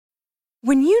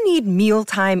When you need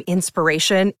mealtime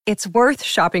inspiration, it's worth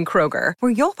shopping Kroger,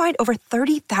 where you'll find over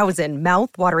 30,000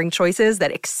 mouth-watering choices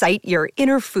that excite your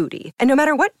inner foodie. And no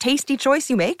matter what tasty choice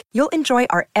you make, you'll enjoy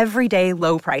our everyday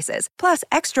low prices, plus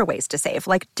extra ways to save,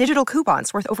 like digital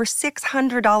coupons worth over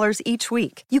 $600 each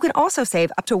week. You can also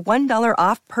save up to $1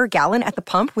 off per gallon at the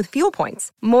pump with fuel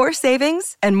points. More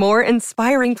savings and more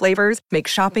inspiring flavors make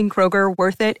shopping Kroger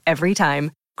worth it every time.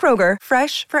 Kroger,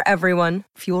 fresh for everyone.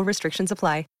 Fuel restrictions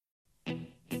apply.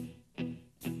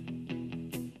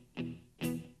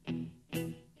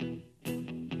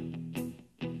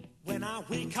 When I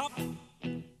wake up,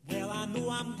 well, I know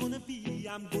I'm gonna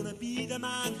be the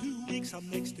man who wakes up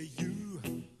next to you.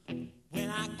 When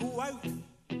I go out,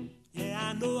 yeah,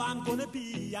 I know I'm gonna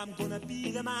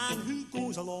be the man who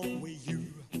goes along with you.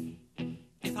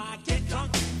 If I get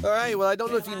drunk. All right, well, I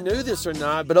don't know if you knew this or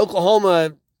not, but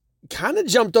Oklahoma kind of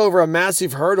jumped over a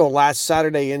massive hurdle last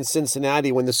Saturday in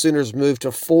Cincinnati when the Sooners moved to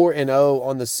 4-0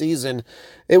 on the season.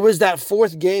 It was that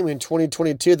fourth game in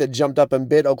 2022 that jumped up and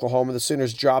bit Oklahoma. The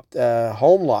Sooners dropped a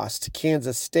home loss to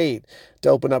Kansas State to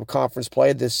open up conference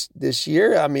play this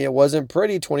year. I mean, it wasn't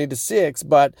pretty, 20-6,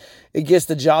 but it gets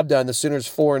the job done. The Sooners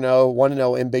 4-0,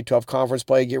 1-0 in Big 12 conference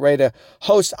play. Get ready to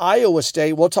host Iowa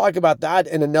State. We'll talk about that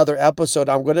in another episode.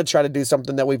 I'm going to try to do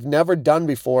something that we've never done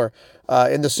before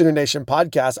in the Sooner Nation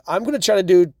podcast. I'm going to try to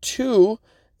do 2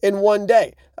 in one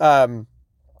day.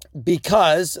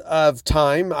 Because of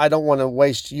time, I don't want to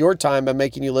waste your time by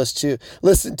making you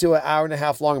listen to an hour and a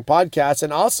half long podcast.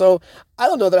 And also, I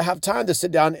don't know that I have time to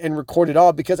sit down and record it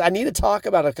all because I need to talk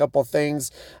about a couple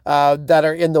things that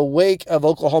are in the wake of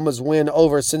Oklahoma's win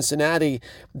over Cincinnati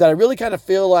that I really kind of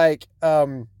feel like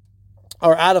are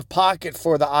out of pocket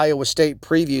for the Iowa State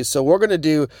preview. So we're going to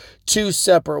do 2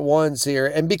 separate ones here.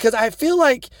 And because I feel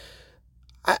like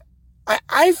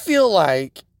I feel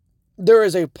like there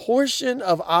is a portion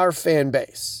of our fan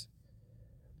base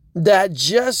that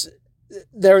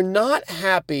they're not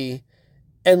happy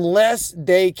unless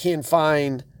they can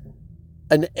find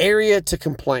an area to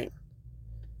complain.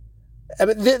 I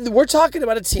mean, we're talking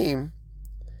about a team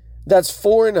that's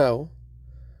 4-0.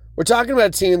 We're talking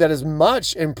about a team that is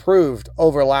much improved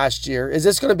over last year. Is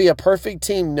this going to be a perfect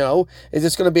team? No. Is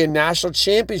this going to be a national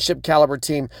championship caliber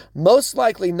team? Most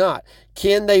likely not.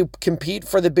 Can they compete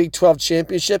for the Big 12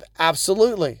 championship?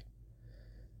 Absolutely.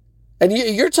 And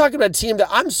you're talking about a team that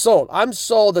I'm sold. I'm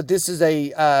sold that this is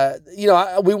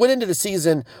we went into the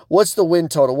season, what's the win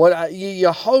total?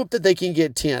 You hope that they can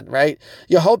get 10, right?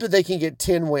 You hope that they can get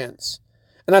 10 wins.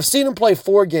 And I've seen them play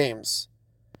 4 games.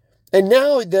 And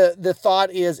now the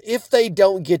thought is if they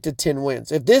don't get to 10 wins,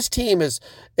 if this team is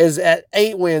at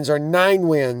 8 wins or 9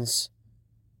 wins,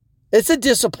 it's a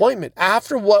disappointment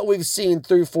after what we've seen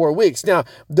through 4 weeks. Now,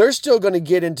 they're still going to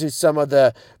get into some of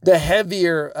the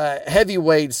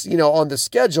heavyweights, on the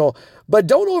schedule, but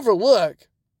don't overlook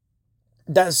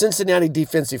that Cincinnati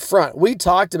defensive front. We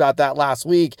talked about that last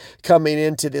week coming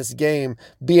into this game,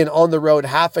 being on the road,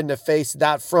 having to face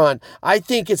that front. I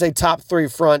think it's a top 3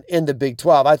 front in the Big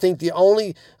 12. I think the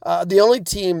only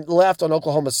team left on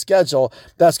Oklahoma's schedule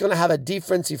that's going to have a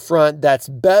defensive front that's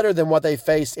better than what they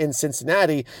faced in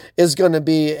Cincinnati is going to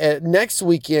be next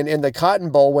weekend in the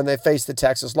Cotton Bowl when they face the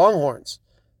Texas Longhorns.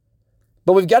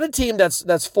 But we've got a team that's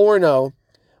 4-0.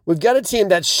 We've got a team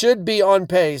that should be on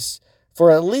pace for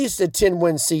at least a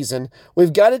 10-win season.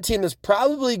 We've got a team that's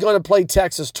probably going to play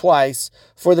Texas twice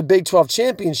for the Big 12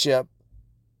 championship.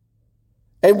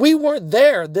 And we weren't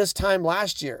there this time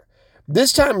last year.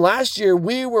 This time last year,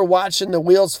 we were watching the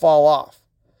wheels fall off.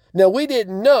 Now, we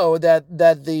didn't know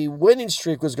that the winning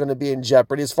streak was going to be in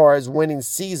jeopardy as far as winning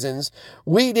seasons.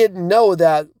 We didn't know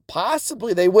that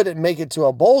possibly they wouldn't make it to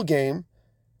a bowl game.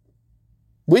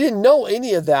 We didn't know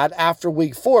any of that after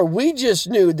week 4. We just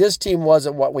knew this team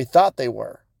wasn't what we thought they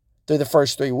were through the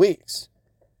first 3 weeks.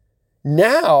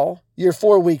 Now, you're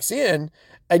 4 weeks in,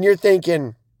 and you're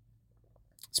thinking,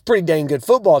 it's a pretty dang good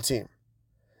football team.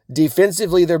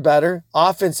 Defensively, they're better.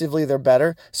 Offensively, they're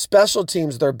better. Special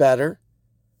teams, they're better.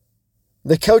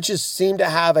 The coaches seem to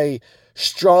have a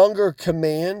stronger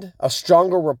command, a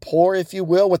stronger rapport, if you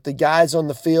will, with the guys on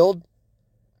the field.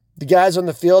 The guys on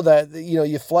the field that,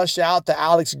 you flush out the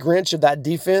Alex Grinch of that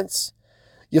defense.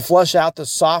 You flush out the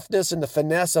softness and the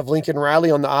finesse of Lincoln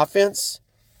Riley on the offense.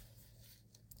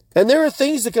 And there are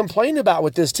things to complain about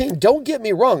with this team. Don't get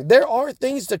me wrong. There are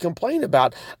things to complain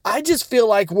about. I just feel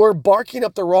like we're barking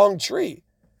up the wrong tree.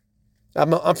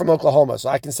 I'm from Oklahoma, so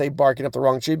I can say barking up the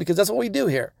wrong tree because that's what we do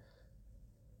here.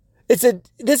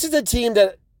 This is a team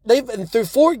that through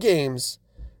 4 games,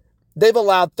 they've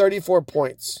allowed 34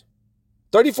 points.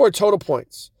 34 total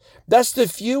points. That's the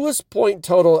fewest point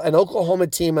total an Oklahoma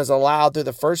team has allowed through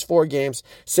the first 4 games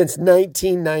since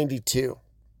 1992.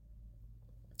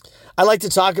 I like to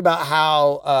talk about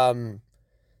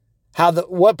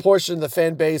what portion of the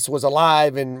fan base was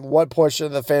alive and what portion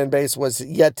of the fan base was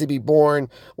yet to be born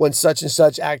when such and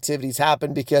such activities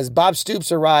happened, because Bob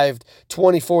Stoops arrived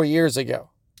 24 years ago.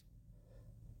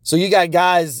 So you got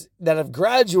guys that have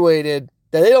graduated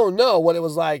that they don't know what it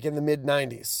was like in the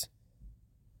mid-90s.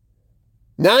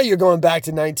 Now you're going back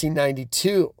to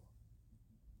 1992.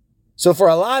 So for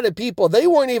a lot of people, they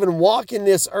weren't even walking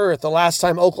this earth the last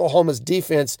time Oklahoma's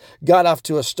defense got off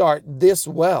to a start this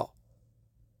well.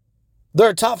 They're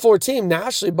a top 4 team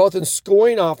nationally, both in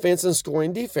scoring offense and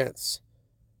scoring defense.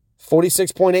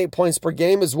 46.8 points per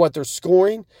game is what they're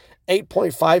scoring.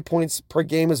 8.5 points per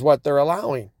game is what they're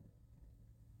allowing.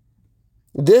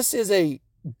 This is a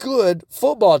good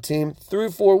football team through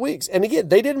 4 weeks. And again,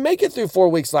 they didn't make it through 4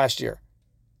 weeks last year.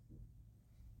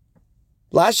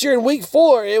 Last year in week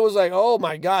 4, it was like, oh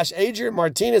my gosh, Adrian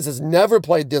Martinez has never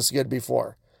played this good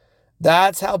before.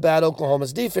 That's how bad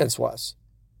Oklahoma's defense was.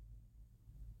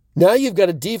 Now you've got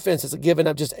a defense that's given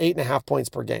up just 8.5 points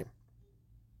per game.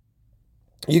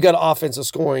 You got an offense that's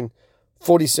scoring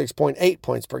 46.8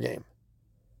 points per game.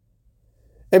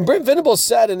 And Brent Venables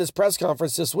said in his press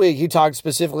conference this week, he talked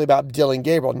specifically about Dillon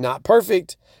Gabriel. Not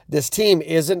perfect. This team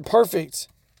isn't perfect.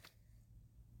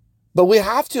 But we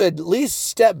have to at least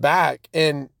step back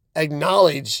and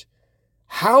acknowledge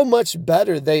how much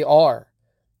better they are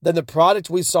than the product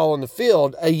we saw on the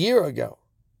field a year ago.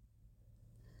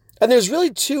 And there's really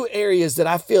 2 areas that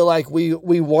I feel like we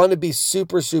want to be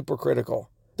super, super critical.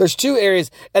 There's 2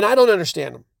 areas, and I don't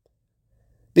understand them.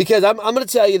 Because I'm going to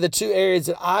tell you the 2 areas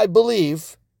that I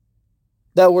believe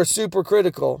that we're super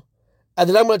critical, and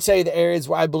then I'm going to tell you the areas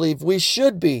where I believe we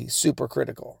should be super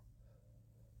critical.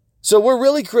 So we're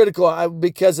really critical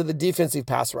because of the defensive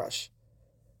pass rush.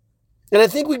 And I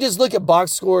think we just look at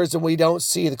box scores and we don't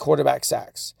see the quarterback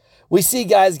sacks. We see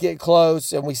guys get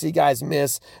close and we see guys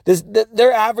miss.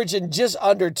 They're averaging just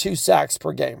under 2 sacks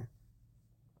per game.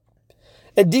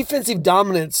 And defensive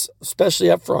dominance,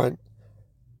 especially up front,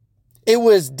 it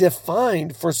was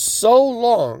defined for so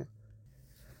long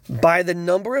by the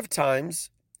number of times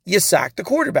you sack the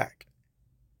quarterback.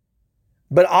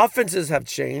 But offenses have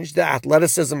changed. The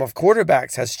athleticism of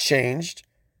quarterbacks has changed.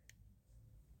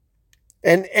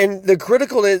 And the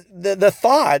critical is the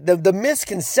thought, the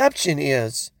misconception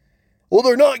is, well,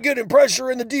 they're not getting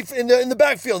pressure in the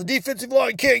backfield. The defensive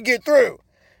line can't get through.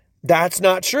 That's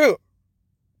not true.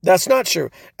 That's not true.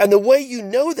 And the way you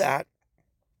know that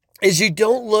is you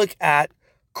don't look at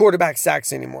quarterback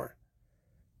sacks anymore.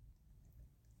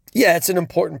 Yeah, it's an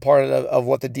important part of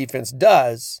what the defense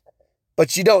does,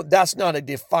 but that's not a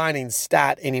defining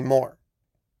stat anymore.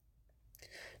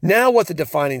 Now what the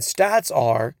defining stats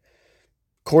are,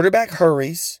 quarterback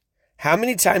hurries. How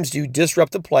many times do you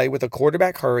disrupt the play with a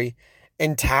quarterback hurry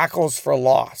and tackles for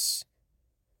loss?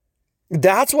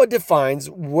 That's what defines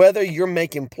whether you're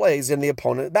making plays in the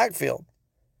opponent backfield.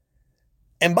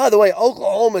 And by the way,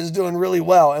 Oklahoma is doing really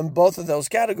well in both of those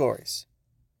categories.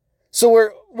 So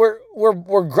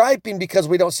we're griping because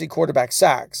we don't see quarterback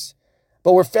sacks,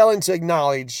 but we're failing to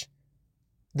acknowledge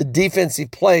the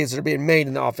defensive plays that are being made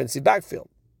in the offensive backfield.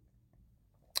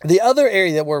 The other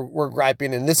area that we're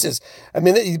griping, and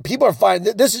people are fine.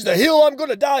 This is the hill I'm going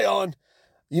to die on.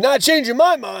 You're not changing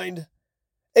my mind.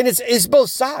 And it's both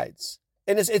sides.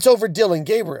 And it's over Dillon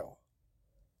Gabriel.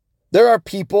 There are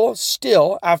people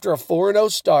still, after a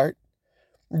 4-0 start,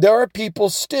 there are people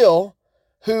still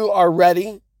who are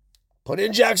ready. Put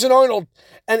in Jackson Arnold.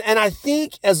 And I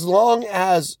think as long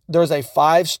as there's a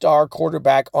 5-star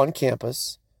quarterback on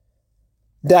campus,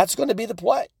 that's going to be the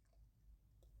play.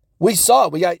 We saw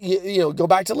it. We got, go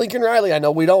back to Lincoln Riley. I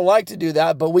know we don't like to do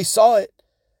that, but we saw it.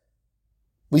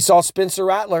 We saw Spencer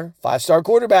Rattler, 5-star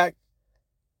quarterback.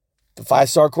 The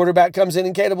 5-star quarterback comes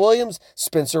in Caleb Williams.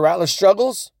 Spencer Rattler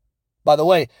struggles. By the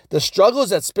way, the struggles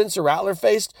that Spencer Rattler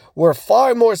faced were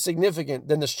far more significant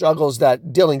than the struggles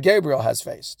that Dillon Gabriel has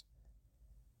faced.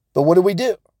 But what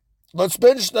do? Let's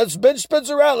bench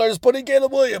Spencer Rattler. Let's put in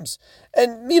Caleb Williams.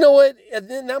 And you know what?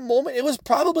 In that moment, it was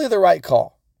probably the right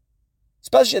call.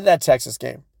 Especially in that Texas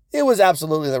game. It was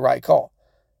absolutely the right call.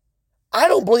 I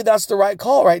don't believe that's the right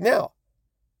call right now.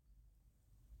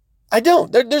 I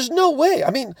don't. There's no way.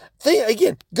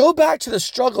 Go back to the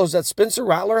struggles that Spencer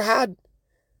Rattler had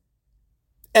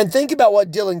and think about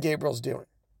what Dillon Gabriel's doing.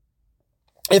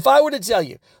 If I were to tell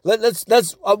you,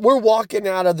 we're walking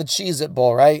out of the Cheez-It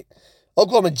Bowl, right?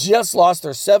 Oklahoma just lost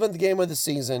their 7th game of the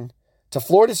season to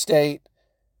Florida State.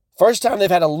 First time they've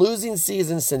had a losing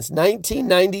season since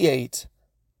 1998.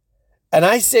 And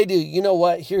I say to you, you know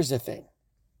what? Here's the thing.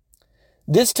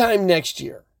 This time next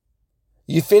year,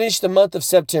 you finish the month of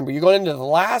September, you're going into the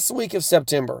last week of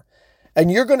September,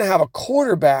 and you're going to have a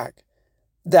quarterback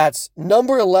that's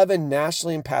number 11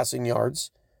 nationally in passing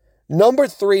yards, number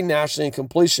 3 nationally in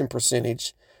completion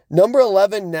percentage, number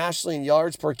 11 nationally in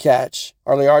yards per catch,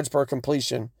 or yards per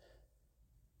completion,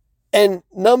 and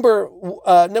number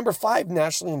 5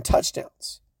 nationally in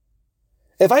touchdowns.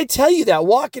 If I tell you that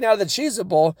walking out of the Cheez-It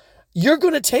Bowl, you're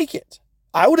going to take it.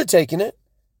 I would have taken it.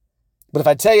 But if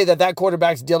I tell you that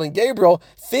quarterback's Dillon Gabriel,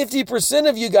 50%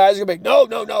 of you guys are going to be like,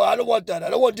 no, I don't want that. I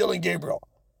don't want Dillon Gabriel.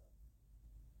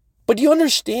 But do you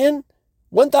understand?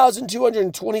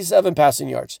 1,227 passing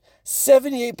yards,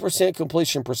 78%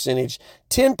 completion percentage,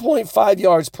 10.5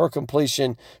 yards per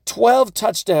completion, 12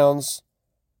 touchdowns.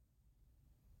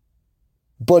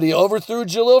 But he overthrew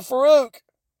Jalil Farooq.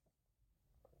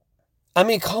 I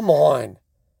mean, come on.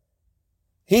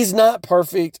 He's not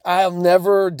perfect. I'll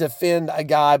never defend a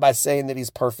guy by saying that he's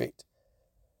perfect.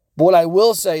 But what I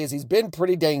will say is he's been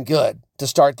pretty dang good to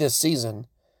start this season.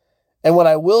 And what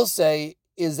I will say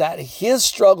is that his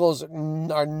struggles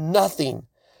are nothing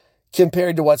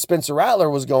compared to what Spencer Rattler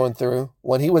was going through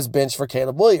when he was benched for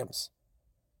Caleb Williams.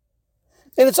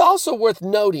 And it's also worth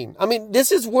noting. I mean, this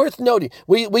is worth noting.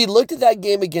 We looked at that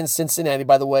game against Cincinnati.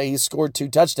 By the way, he scored 2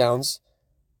 touchdowns.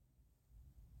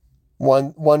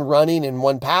 One running and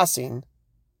one passing.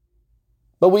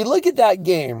 But we look at that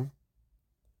game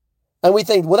and we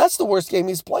think, well, that's the worst game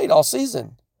he's played all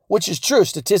season, which is true.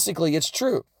 Statistically, it's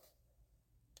true.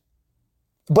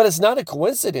 But it's not a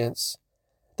coincidence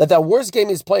that worst game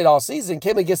he's played all season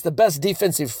came against the best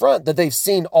defensive front that they've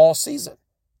seen all season.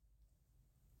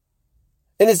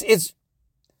 And it's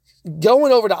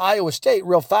going over to Iowa State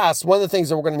real fast. One of the things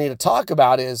that we're going to need to talk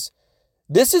about is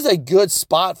this is a good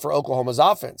spot for Oklahoma's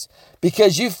offense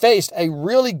because you faced a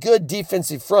really good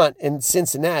defensive front in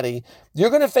Cincinnati. You're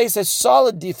going to face a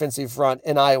solid defensive front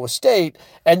in Iowa State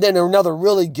and then another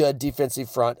really good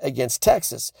defensive front against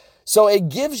Texas. So it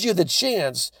gives you the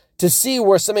chance to see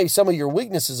where some of your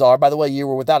weaknesses are. By the way, you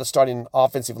were without a starting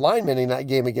offensive lineman in that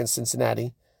game against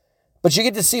Cincinnati. But you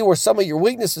get to see where some of your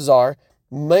weaknesses are,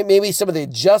 maybe some of the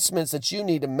adjustments that you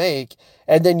need to make,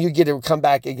 and then you get to come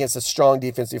back against a strong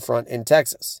defensive front in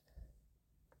Texas.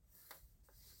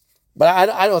 But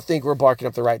I don't think we're barking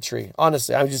up the right tree.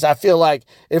 Honestly, I feel like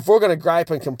if we're going to gripe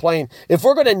and complain, if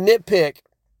we're going to nitpick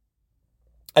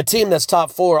a team that's top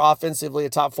 4 offensively, a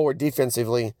top 4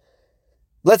 defensively,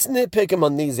 let's nitpick them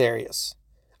on these areas.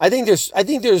 I think there's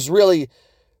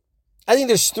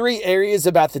 3 areas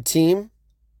about the team.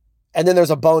 And then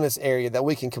there's a bonus area that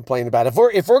we can complain about.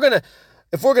 If we're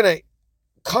gonna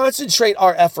concentrate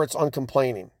our efforts on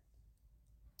complaining,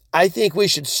 I think we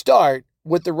should start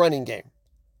with the running game.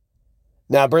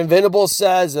 Now, Brent Venables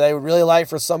says they would really like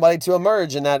for somebody to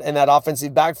emerge in that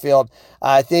offensive backfield.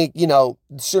 I think,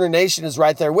 Sooner Nation is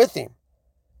right there with him.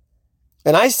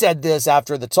 And I said this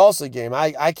after the Tulsa game.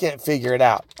 I can't figure it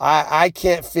out. I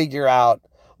can't figure out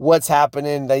what's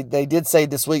happening. They did say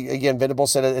this week, again,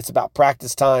 Venables said it's about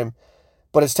practice time.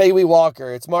 But it's Tawee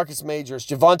Walker, it's Marcus Major, it's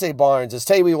Javonte Barnes, it's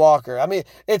Tawee Walker. I mean,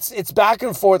 it's back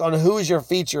and forth on who's your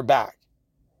feature back.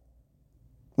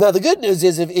 Now, the good news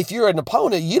is if you're an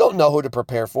opponent, you don't know who to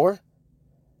prepare for.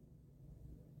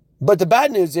 But the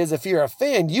bad news is if you're a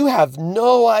fan, you have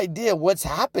no idea what's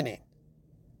happening.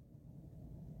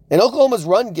 In Oklahoma's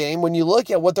run game, when you look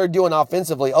at what they're doing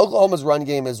offensively, Oklahoma's run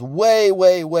game is way,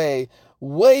 way, way,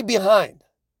 way behind.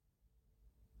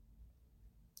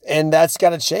 And that's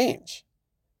got to change.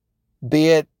 Be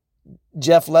it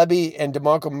Jeff Lebby and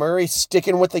DeMarco Murray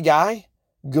sticking with the guy,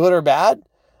 good or bad,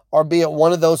 or be it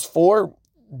one of those 4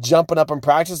 jumping up in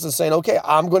practice and saying, okay,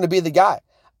 I'm going to be the guy.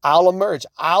 I'll emerge.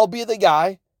 I'll be the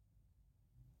guy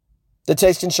that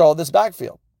takes control of this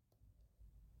backfield.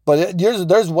 But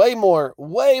there's way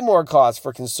more cause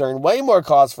for concern, way more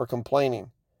cause for complaining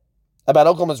about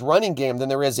Oklahoma's running game than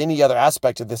there is any other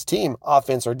aspect of this team,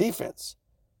 offense or defense.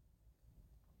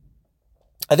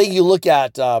 I think you look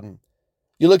at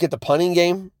the punting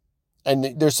game,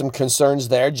 and there's some concerns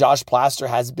there. Josh Plaster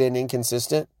has been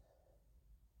inconsistent.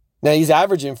 Now, he's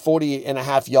averaging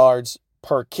 40.5 yards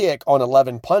per kick on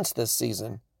 11 punts this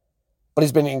season, but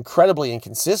he's been incredibly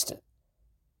inconsistent.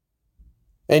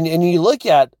 And you look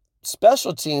at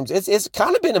special teams, it's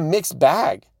kind of been a mixed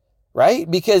bag, right?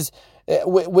 Because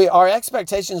our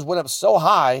expectations went up so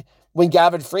high when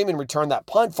Gavin Freeman returned that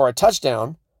punt for a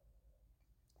touchdown.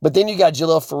 But then you got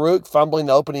Jalil Farooq fumbling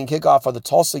the opening kickoff of the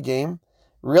Tulsa game.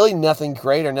 Really nothing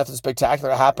great or nothing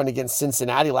spectacular happened against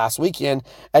Cincinnati last weekend.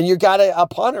 And you got a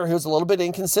punter who's a little bit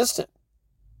inconsistent.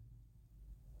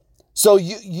 So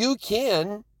you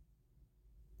can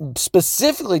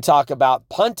specifically talk about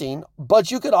punting,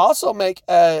 but you could also make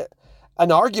an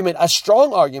argument, a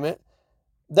strong argument,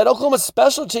 that Oklahoma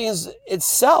special teams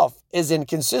itself is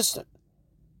inconsistent.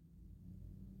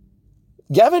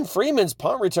 Gavin Freeman's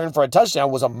punt return for a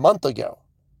touchdown was a month ago.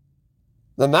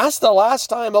 Then that's the last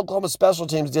time Oklahoma special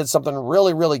teams did something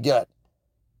really, really good.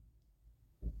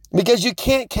 Because you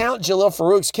can't count Jalil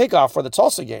Farouk's kickoff for the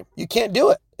Tulsa game. You can't do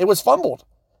it. It was fumbled.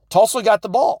 Tulsa got the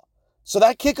ball. So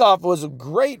that kickoff was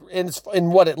great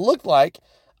in what it looked like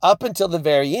up until the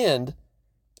very end,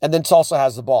 and then Tulsa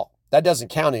has the ball. That doesn't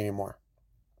count anymore.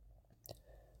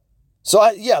 So,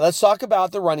 let's talk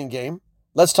about the running game.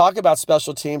 Let's talk about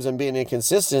special teams and being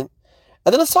inconsistent.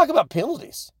 And then let's talk about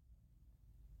penalties.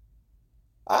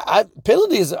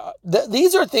 Penalties,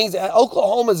 these are things that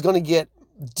Oklahoma is going to get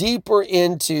deeper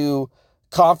into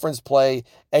conference play,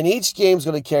 and each game is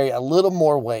going to carry a little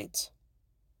more weight.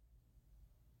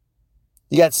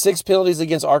 You got 6 penalties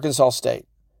against Arkansas State.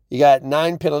 You got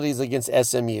 9 penalties against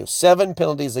SMU, 7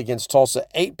 penalties against Tulsa,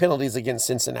 8 penalties against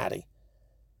Cincinnati.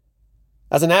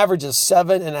 That's an average of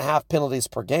 7.5 penalties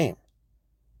per game.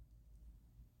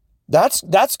 That's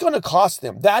going to cost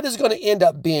them. That is going to end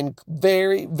up being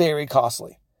very, very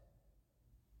costly.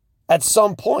 At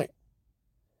some point,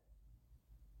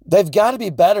 they've got to be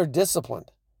better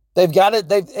disciplined. They've got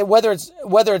to, whether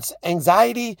it's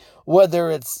anxiety,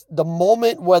 whether it's the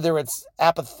moment, whether it's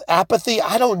apathy,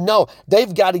 I don't know.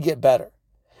 They've got to get better.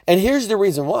 And here's the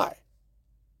reason why.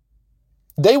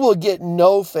 They will get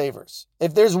no favors.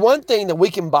 If there's one thing that we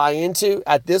can buy into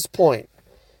at this point,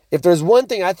 if there's one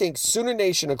thing I think Sooner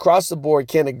Nation across the board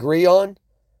can agree on,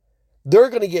 they're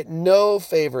going to get no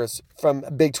favors from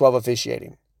Big 12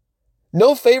 officiating.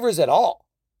 No favors at all.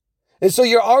 And so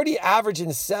you're already averaging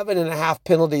 7.5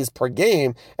 penalties per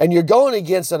game, and you're going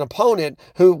against an opponent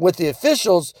who, with the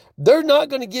officials, they're not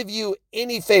going to give you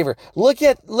any favor. Look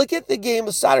at the game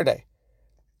of Saturday.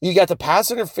 You got the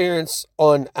pass interference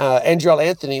on Andrell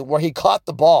Anthony where he caught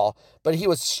the ball, but he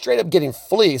was straight up getting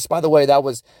fleeced. By the way, that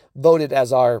was voted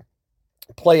as our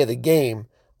play of the game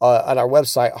on our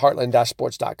website,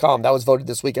 heartland-sports.com. That was voted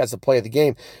this week as the play of the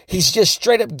game. He's just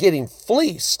straight up getting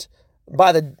fleeced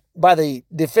by the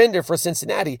defender for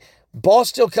Cincinnati. Ball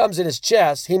still comes in his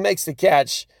chest. He makes the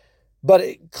catch, but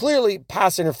clearly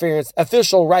pass interference.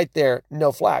 Official right there,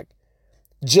 no flag.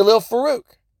 Jalil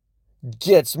Farouk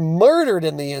gets murdered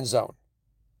in the end zone.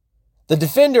 The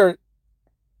defender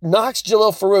knocks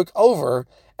Jalil Farouk over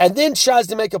and then tries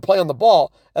to make a play on the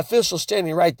ball. Official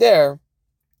standing right there,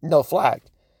 no flag.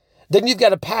 Then you've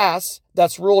got a pass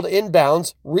that's ruled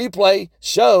inbounds. Replay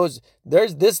shows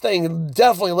this thing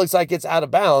definitely looks like it's out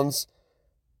of bounds.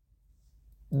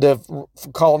 The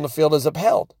call on the field is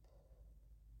upheld.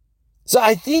 So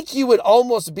I think you would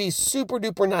almost be super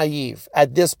duper naive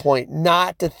at this point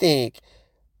not to think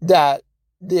that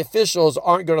the officials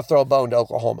aren't going to throw a bone to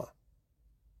Oklahoma.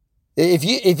 If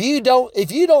you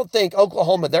don't think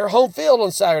Oklahoma, they're home field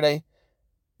on Saturday,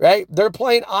 right? They're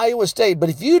playing Iowa State. But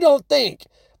if you don't think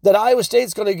that Iowa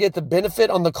State's going to get the benefit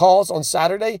on the calls on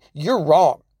Saturday, you're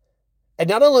wrong. And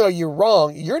not only are you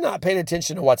wrong, you're not paying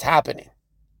attention to what's happening.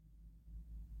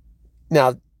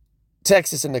 Now,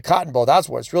 Texas and the Cotton Bowl, that's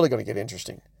where it's really going to get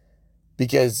interesting.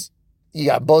 Because you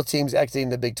got both teams exiting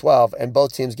the Big 12 and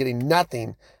both teams getting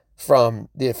nothing from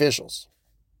the officials.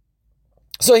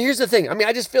 So here's the thing. I mean,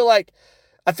 I feel like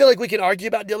we can argue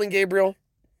about Dillon Gabriel.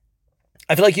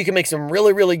 I feel like you can make some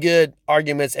really, really good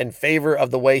arguments in favor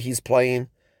of the way he's playing.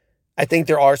 I think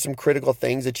there are some critical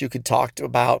things that you could talk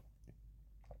about.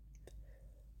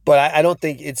 But I don't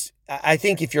think I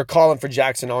think if you're calling for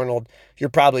Jackson Arnold, you're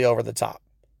probably over the top.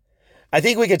 I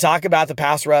think we could talk about the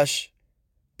pass rush,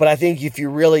 but I think if you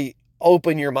really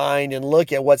open your mind and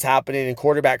look at what's happening in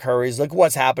quarterback hurries, look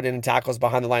what's happening in tackles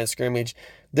behind the line of scrimmage,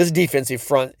 this defensive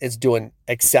front is doing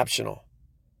exceptional.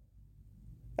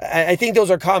 I think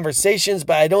those are conversations,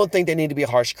 but I don't think they need to be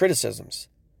harsh criticisms.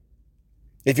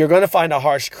 If you're going to find a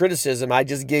harsh criticism, I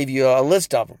just gave you a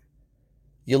list of them.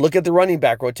 You look at the running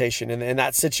back rotation in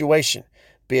that situation,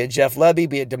 be it Jeff Lebby,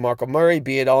 be it DeMarco Murray,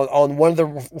 be it on one of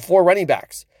the 4 running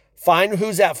backs. Find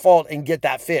who's at fault and get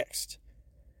that fixed.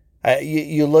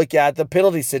 You look at the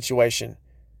penalty situation.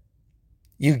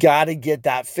 You got to get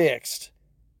that fixed.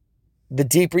 The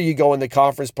deeper you go in the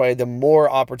conference play, the more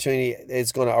opportunity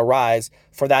is going to arise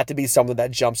for that to be something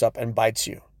that jumps up and bites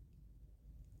you.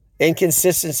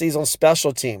 Inconsistencies on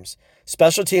special teams.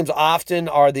 Special teams often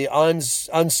are the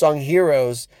unsung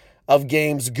heroes of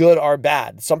games, good or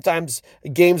bad. Sometimes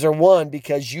games are won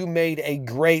because you made a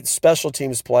great special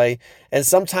teams play, and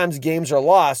sometimes games are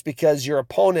lost because your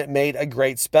opponent made a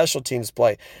great special teams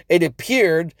play. It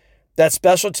appeared that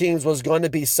special teams was going to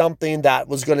be something that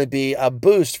was going to be a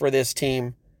boost for this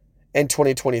team in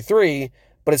 2023,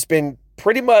 but it's been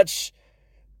pretty much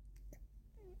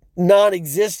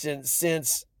non-existent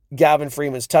since Gavin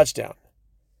Freeman's touchdown.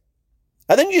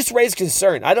 I think you just raise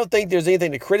concern. I don't think there's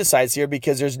anything to criticize here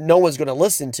because there's no one's going to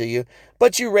listen to you,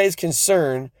 but you raise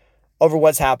concern over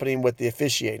what's happening with the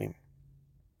officiating.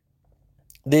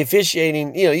 The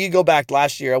officiating, you go back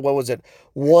last year, what was it?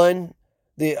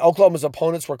 The Oklahoma's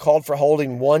opponents were called for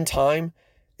holding one time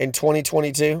in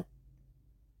 2022.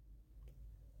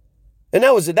 And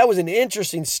that was an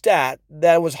interesting stat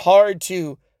that was hard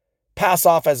to pass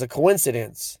off as a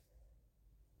coincidence.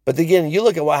 But again, you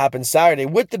look at what happened Saturday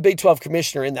with the Big 12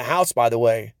 commissioner in the house, by the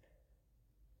way.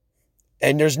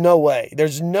 And there's no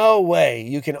way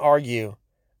you can argue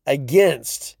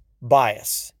against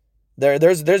bias.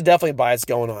 There's definitely bias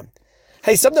going on.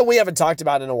 Hey, something we haven't talked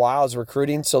about in a while is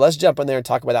recruiting. So let's jump in there and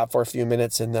talk about that for a few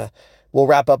minutes, and we'll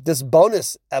wrap up this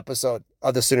bonus episode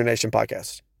of the Sooner Nation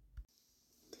podcast.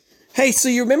 Hey, so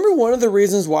you remember one of the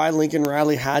reasons why Lincoln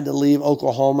Riley had to leave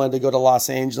Oklahoma to go to Los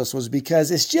Angeles was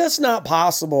because it's just not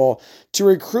possible to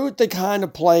recruit the kind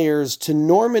of players to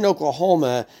Norman,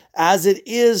 Oklahoma as it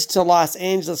is to Los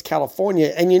Angeles,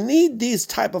 California. And you need these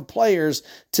type of players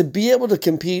to be able to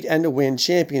compete and to win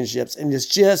championships. And this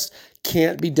just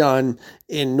can't be done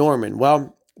in Norman.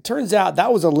 Well, turns out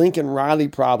that was a Lincoln Riley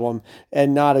problem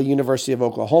and not a University of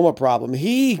Oklahoma problem.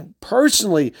 He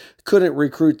personally couldn't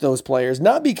recruit those players,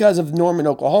 not because of Norman,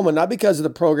 Oklahoma, not because of the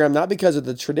program, not because of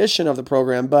the tradition of the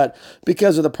program, but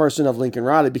because of the person of Lincoln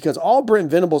Riley. Because all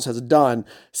Brent Venables has done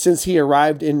since he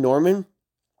arrived in Norman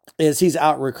is he's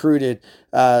out-recruited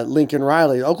Lincoln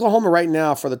Riley. Oklahoma right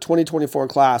now for the 2024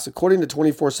 class, according to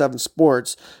 24/7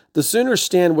 Sports, the Sooners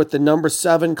stand with the number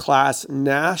 7 class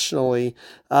nationally.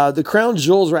 The crown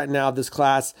jewels right now of this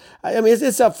class, I mean,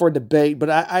 it's up for debate, but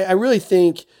I really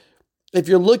think if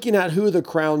you're looking at who the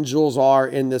crown jewels are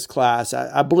in this class,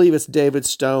 I believe it's David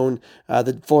Stone,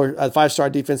 the 5-star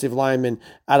defensive lineman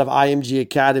out of IMG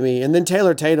Academy, and then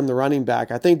Taylor Tatum, the running back.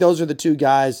 I think those are the two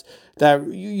guys that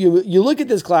you look at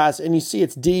this class and you see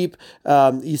it's deep,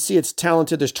 you see it's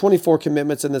talented. There's 24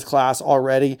 commitments in this class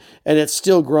already, and it's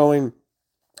still growing.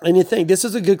 And you think this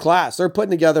is a good class. They're putting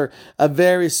together a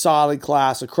very solid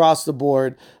class across the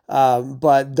board.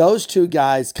 But those two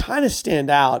guys kind of stand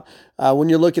out when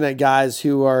you're looking at guys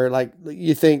who are like,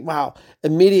 you think, wow,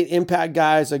 immediate impact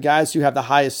guys, the guys who have the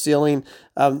highest ceiling.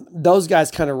 Those guys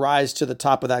kind of rise to the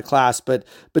top of that class. But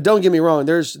don't get me wrong,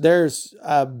 there's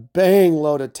a bang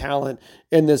load of talent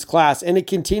in this class, and it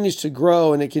continues to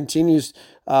grow, and it continues.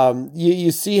 You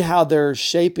see how they're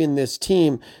shaping this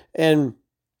team. And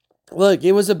look,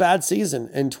 it was a bad season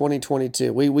in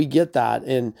 2022. We get that,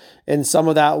 and some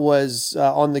of that was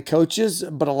on the coaches,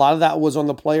 but a lot of that was on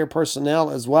the player personnel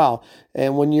as well.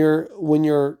 And when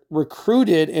you're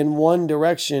recruited in one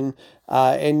direction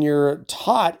and you're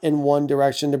taught in one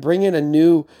direction, to bring in a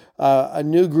new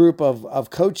group of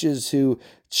coaches who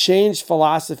change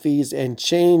philosophies and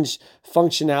change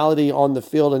functionality on the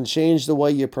field and change the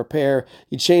way you prepare,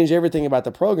 you change everything about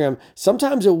the program.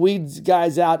 Sometimes it weeds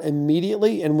guys out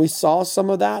immediately, and we saw some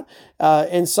of that.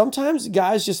 And sometimes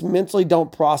guys just mentally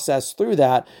don't process through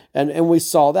that, and we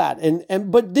saw that.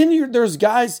 But then there's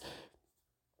guys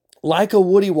like a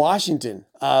Woody Washington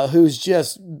who's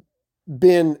just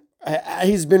been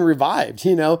he's been revived.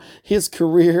 His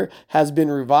career has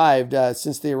been revived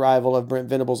since the arrival of Brent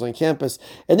Venables on campus.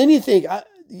 And then you think,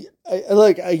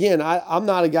 look, again, I'm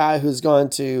not a guy who's going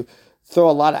to throw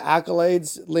a lot of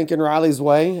accolades Lincoln Riley's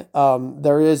way.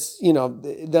 There is,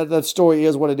 that story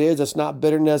is what it is. It's not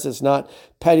bitterness. It's not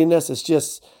pettiness. It's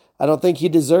just, I don't think he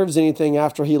deserves anything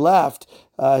after he left.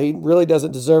 He really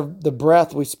doesn't deserve the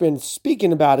breath we spend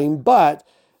speaking about him. But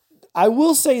I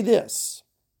will say this.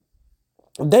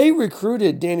 They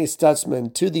recruited Danny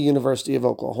Stutzman to the University of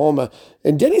Oklahoma,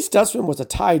 and Danny Stutzman was a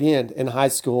tight end in high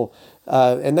school,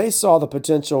 and they saw the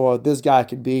potential of this guy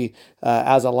could be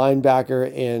as a linebacker,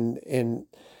 and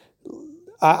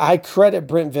I credit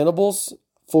Brent Venables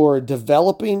for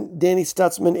developing Danny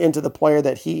Stutzman into the player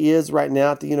that he is right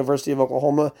now at the University of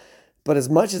Oklahoma. But as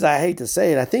much as I hate to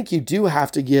say it, I think you do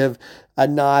have to give a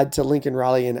nod to Lincoln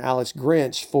Riley and Alex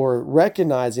Grinch for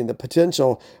recognizing the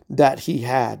potential that he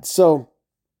had. So,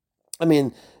 I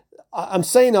mean, I'm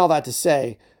saying all that to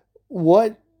say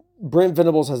what Brent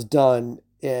Venables has done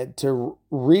to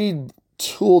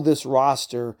retool this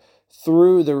roster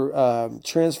through the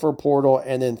transfer portal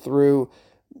and then through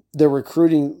the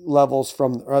recruiting levels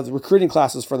the recruiting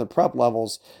classes from the prep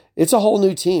levels. It's a whole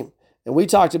new team. And we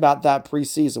talked about that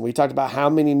preseason. We talked about how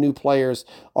many new players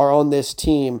are on this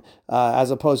team as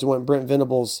opposed to when Brent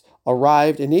Venables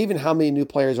arrived, and even how many new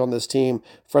players on this team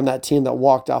from that team that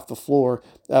walked off the floor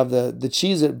of the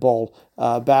Cheez-It Bowl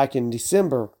back in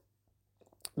December.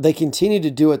 They continue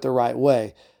to do it the right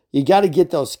way. You got to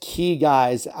get those key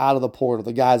guys out of the portal,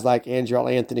 the guys like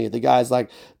Andrell Anthony, the guys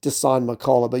like Dasan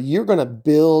McCullough, but you're going to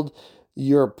build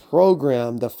your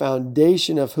program, the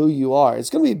foundation of who you are. It's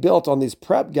going to be built on these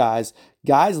prep guys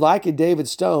like a David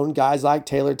Stone, guys like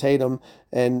Taylor Tatum,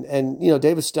 and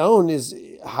David Stone is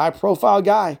a high-profile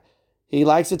guy. He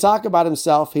likes to talk about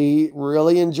himself. He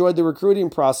really enjoyed the recruiting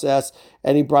process,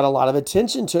 and he brought a lot of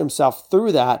attention to himself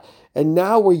through that. And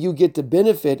now where you get to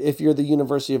benefit if you're the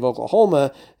University of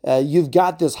Oklahoma, you've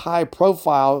got this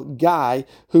high-profile guy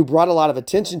who brought a lot of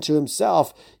attention to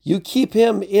himself. You keep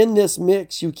him in this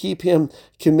mix. You keep him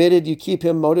committed. You keep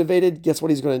him motivated. Guess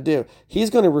what he's going to do? He's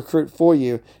going to recruit for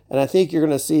you. And I think you're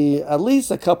going to see at least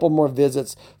a couple more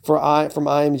visits from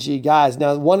IMG guys.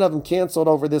 Now, one of them canceled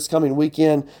over this coming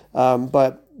weekend,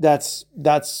 but that's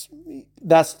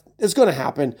it's going to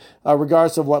happen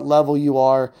regardless of what level you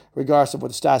are, regardless of what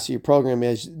the status of your program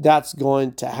is. That's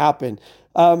going to happen.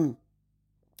 Danny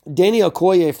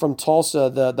Okoye from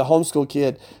Tulsa, the homeschool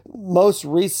kid, most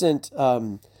recent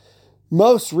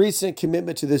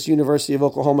commitment to this University of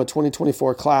Oklahoma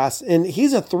 2024 class, and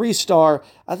he's a 3-star.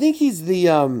 I think he's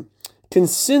the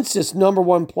consensus number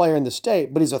 1 player in the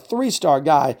state, but he's a 3-star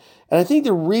guy. And I think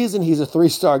the reason he's a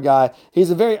 3-star guy, he's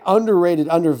a very underrated,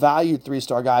 undervalued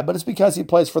 3-star guy, but it's because he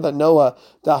plays for the NOAA,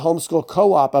 the homeschool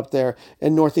co-op up there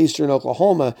in northeastern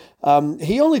Oklahoma.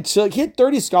 He had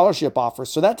 30 scholarship offers,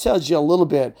 so that tells you a little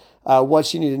bit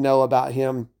what you need to know about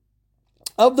him.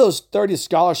 Of those 30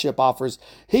 scholarship offers,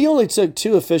 he only took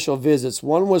 2 official visits.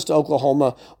 One was to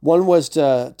Oklahoma, one was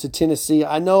to Tennessee.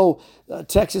 I know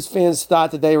Texas fans thought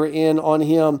that they were in on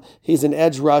him. He's an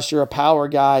edge rusher, a power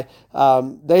guy.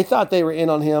 They thought they were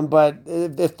in on him, but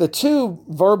if the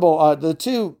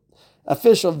 2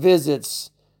 official visits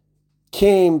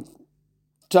came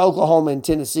to Oklahoma and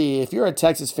Tennessee, if you're a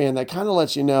Texas fan, that kind of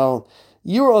lets you know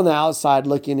you were on the outside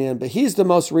looking in. But he's the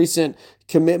most recent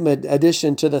commitment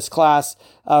addition to this class.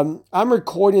 I'm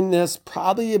recording this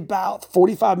probably about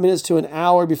 45 minutes to an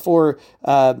hour before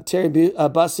Terry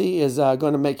Bussey is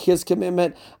going to make his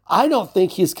commitment. I don't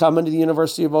think he's coming to the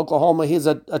University of Oklahoma. He's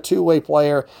a two-way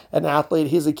player, an athlete.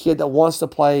 He's a kid that wants to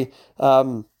play.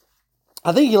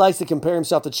 I think he likes to compare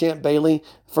himself to Champ Bailey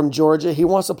from Georgia. He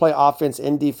wants to play offense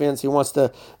and defense. He wants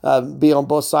to be on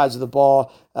both sides of the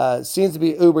ball. Seems to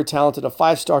be uber talented, a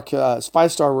five-star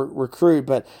recruit,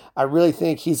 but I really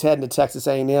think he's heading to Texas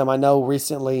A&M. I know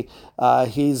recently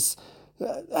he's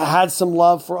had some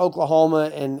love for Oklahoma,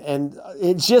 and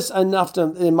it's just enough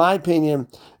to, in my opinion,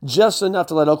 just enough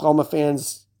to let Oklahoma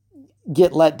fans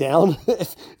get let down.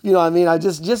 You know what I mean?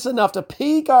 Just enough to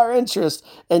pique our interest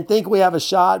and think we have a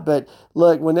shot. But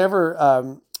look, whenever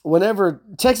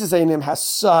Texas A&M has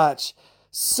such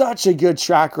a good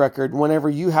track record,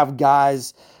 whenever you have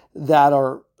guys that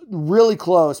are really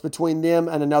close between them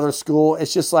and another school,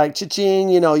 it's just like cha-ching,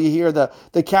 you hear the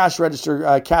cash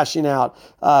register cashing out,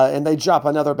 and they drop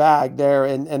another bag there,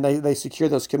 and they secure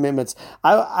those commitments.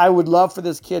 I would love for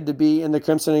this kid to be in the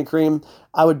Crimson and Cream.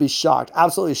 I would be shocked,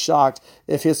 absolutely shocked,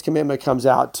 if his commitment comes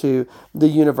out to the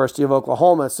University of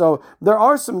Oklahoma. So there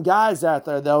are some guys out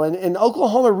there, though, and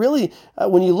Oklahoma really,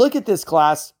 when you look at this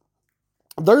class,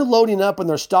 they're loading up and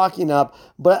they're stocking up,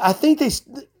 but I think they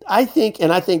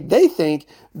think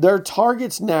their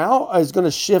targets now is going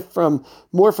to shift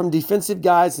more from defensive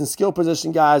guys and skill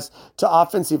position guys to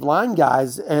offensive line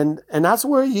guys. And that's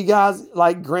where you guys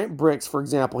like Grant Bricks, for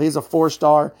example. He's a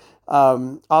 4-star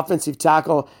offensive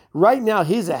tackle. Right now,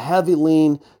 he's a heavy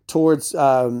lean towards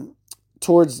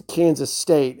Kansas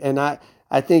State. And I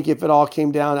think if it all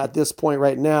came down at this point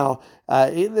right now,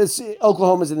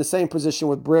 Oklahoma's in the same position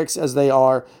with Bricks as they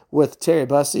are with Terry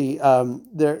Bussey.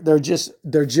 They're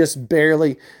just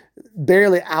barely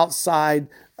outside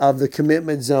of the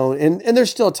commitment zone, and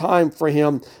there's still time for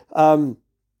him.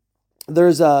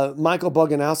 There's Michael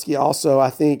Boganowski also. I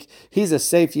think he's a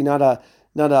safety, not an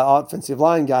offensive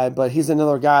line guy, but he's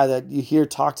another guy that you hear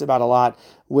talked about a lot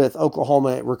with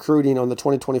Oklahoma recruiting on the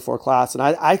 2024 class. And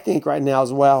I think right now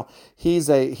as well, he's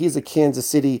a Kansas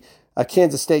State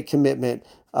commitment.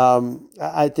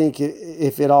 I think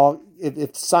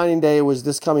if signing day was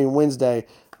this coming Wednesday,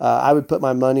 I would put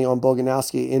my money on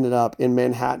Boganowski ended up in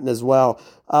Manhattan as well.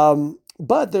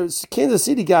 But there's Kansas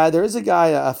City guy. There is a guy,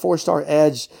 a 4-star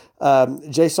edge,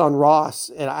 Jason Ross,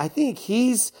 and I think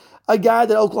he's a guy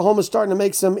that Oklahoma's starting to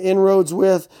make some inroads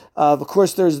with. Of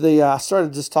course, there's I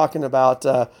started just talking about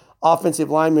offensive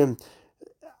linemen.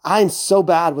 I'm so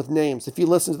bad with names. If you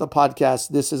listen to the podcast,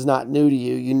 this is not new to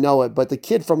you. You know it. But the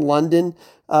kid from London,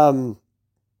 I'm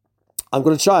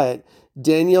going to try it.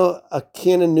 Daniel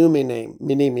Akinanume name.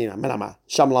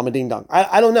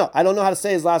 I don't know. I don't know how to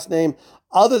say his last name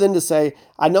other than to say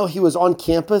I know he was on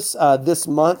campus this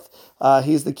month.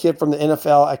 He's the kid from the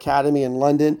NFL Academy in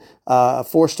London, a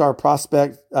 4-star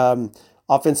prospect,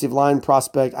 offensive line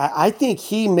prospect. I think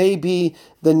he may be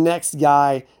the next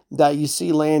guy that you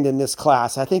see land in this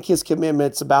class. I think his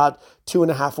commitment's about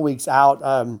 2.5 weeks out.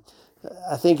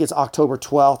 I think it's October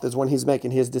 12th is when he's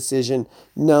making his decision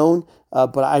known.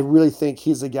 But I really think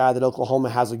he's a guy that Oklahoma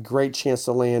has a great chance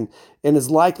to land and is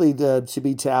likely to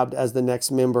be tabbed as the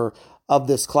next member of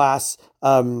this class.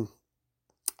 I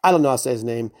don't know how to say his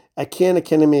name.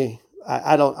 Akinemi.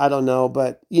 I don't know,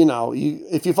 but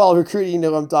if you follow recruiting, you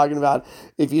know what I'm talking about.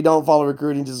 If you don't follow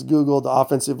recruiting, just Google the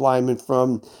offensive lineman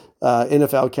from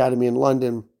NFL Academy in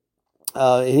London.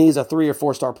 And he's a 3 or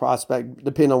 4-star prospect,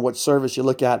 depending on which service you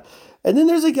look at. And then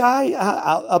there's a guy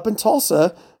up in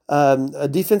Tulsa, a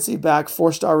defensive back,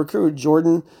 4-star recruit,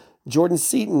 Jordan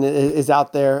Seaton is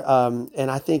out there.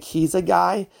 And I think he's a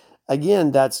guy,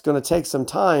 again, that's going to take some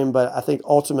time, but I think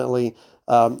ultimately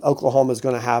Oklahoma is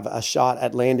going to have a shot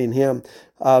at landing him.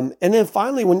 And then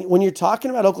finally, when you're talking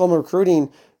about Oklahoma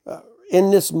recruiting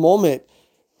in this moment,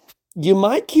 you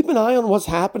might keep an eye on what's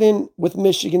happening with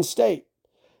Michigan State.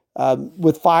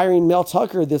 With firing Mel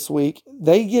Tucker this week,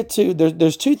 they get to,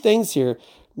 there's 2 things here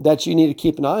that you need to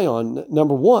keep an eye on.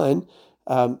 Number one,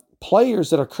 players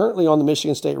that are currently on the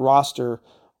Michigan State roster,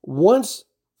 once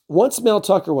Mel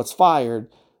Tucker was fired,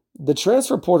 the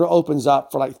transfer portal opens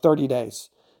up for like 30 days.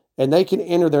 And they can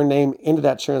enter their name into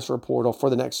that transfer portal for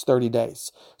the next 30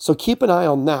 days. So keep an eye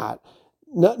on that.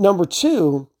 Number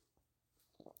 2,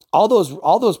 all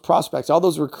those prospects, all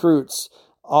those recruits,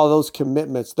 all those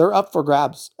commitments, they're up for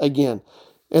grabs again.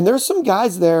 And there's some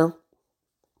guys there,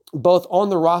 both on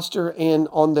the roster and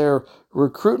on their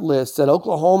recruit list, that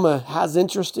Oklahoma has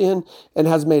interest in and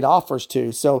has made offers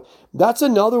to. So that's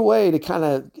another way to kind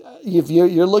of, if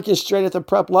you're looking straight at the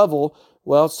prep level,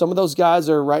 well, some of those guys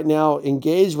are right now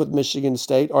engaged with Michigan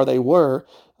State, or they were.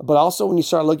 But also when you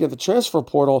start looking at the transfer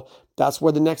portal, that's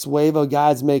where the next wave of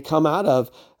guys may come out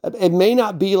of. It may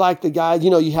not be like the guys,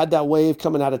 you had that wave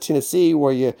coming out of Tennessee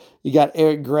where you got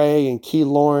Eric Gray and Key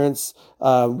Lawrence,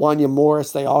 Wanya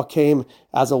Morris. They all came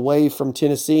as a wave from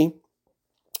Tennessee.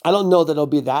 I don't know that it'll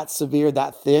be that severe,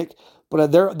 that thick,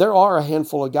 but there are a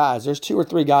handful of guys. There's 2 or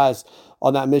 3 guys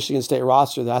on that Michigan State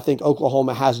roster that I think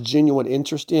Oklahoma has genuine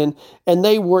interest in, and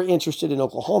they were interested in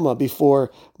Oklahoma before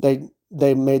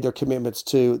they made their commitments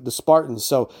to the Spartans.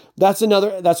 So that's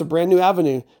a brand new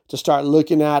avenue to start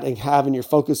looking at and having your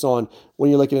focus on when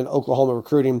you're looking at Oklahoma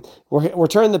recruiting. We're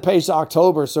turning the page to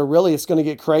October, so really it's going to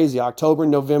get crazy. October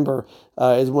and November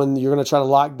is when you're going to try to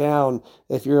lock down,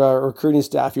 if you're a recruiting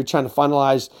staff, you're trying to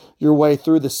finalize your way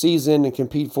through the season and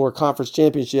compete for conference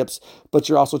championships, but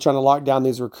you're also trying to lock down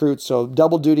these recruits. So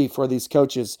double duty for these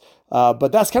coaches.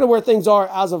 But that's kind of where things are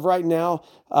as of right now.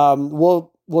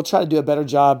 We'll try to do a better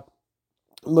job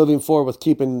moving forward with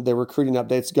keeping the recruiting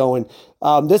updates going.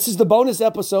 This is the bonus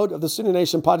episode of the Sooner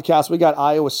Nation podcast. We got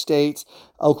Iowa State,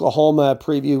 Oklahoma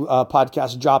preview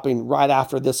podcast dropping right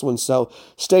after this one. So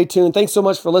stay tuned. Thanks so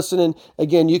much for listening.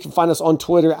 Again, you can find us on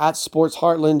Twitter at Sports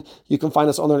Heartland. You can find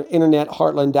us on the internet,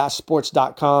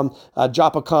 heartland-sports.com.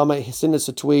 Drop a comment, send us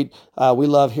a tweet. We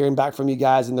love hearing back from you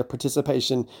guys and their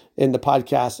participation in the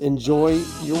podcast. Enjoy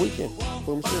your weekend.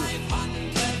 Boom, Sooner.